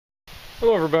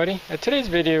Hello everybody. Today's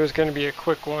video is going to be a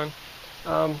quick one.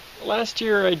 Last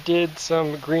year I did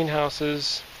some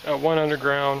greenhouses, one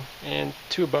underground and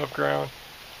two above ground.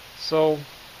 So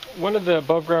one of the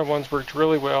above ground ones worked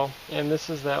really well, and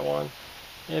this is that one.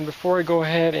 And before I go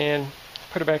ahead and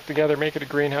put it back together, make it a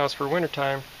greenhouse for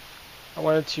wintertime, I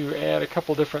wanted to add a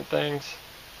couple different things.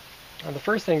 The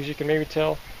first thing, as you can maybe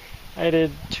tell, I added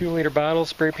 2-liter bottles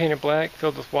spray painted black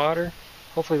filled with water.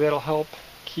 Hopefully that'll help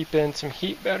keep in some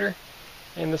heat better.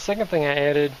 And the second thing I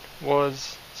added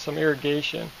was some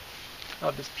irrigation.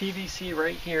 This PVC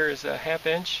right here is a 1/2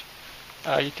 inch.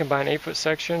 You can buy an 8-foot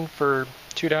section for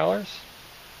 $2.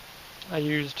 I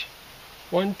used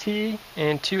 1 T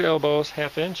and 2 elbows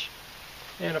 1/2 inch.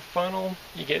 And a funnel.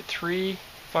 You get 3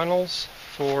 funnels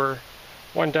for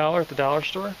 $1 at the dollar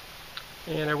store.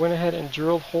 And I went ahead and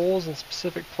drilled holes in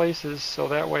specific places so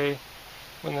that way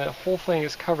when the whole thing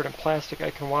is covered in plastic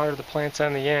I can water the plants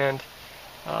on the end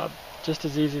just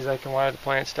as easy as I can water the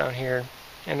plants down here.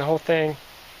 And the whole thing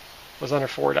was under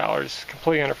 $4,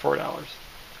 completely under $4.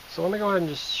 So let me go ahead and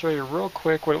just show you real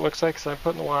quick what it looks like, because I'm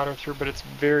putting the water through, but it's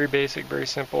very basic, very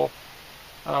simple.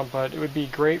 But it would be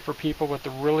great for people with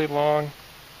the really long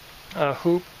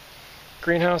hoop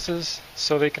greenhouses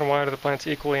so they can water the plants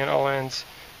equally on all ends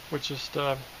with just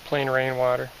plain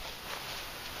rainwater.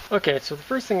 Okay, so the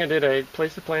first thing I did, I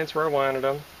placed the plants where I wanted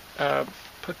them,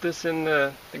 put this in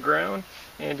the ground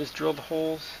and just drilled the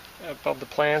holes above the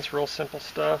plants, real simple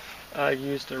stuff. I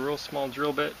used a real small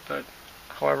drill bit, but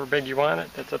however big you want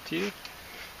it, that's up to you.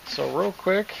 So real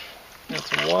quick, add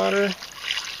some water.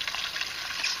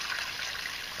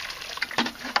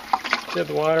 Did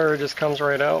the water, it just comes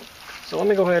right out. So let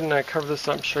me go ahead and cover this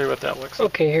up and show you what that looks like.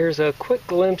 Okay, here's a quick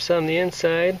glimpse on the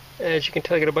inside. As you can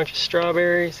tell, I got a bunch of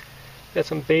strawberries, got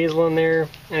some basil in there,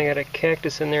 and I got a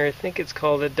cactus in there. I think it's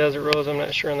called a desert rose, I'm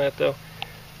not sure on that though.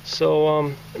 So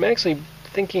I'm actually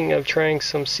thinking of trying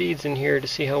some seeds in here to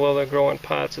see how well they'll grow in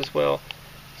pots as well.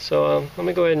 So let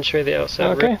me go ahead and show you the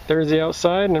outside. Okay, there's the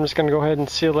outside, and I'm just going to go ahead and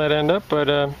seal that end up,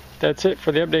 but that's it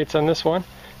for the updates on this one.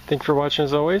 Thank you for watching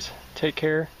as always. Take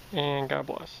care, and God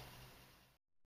bless.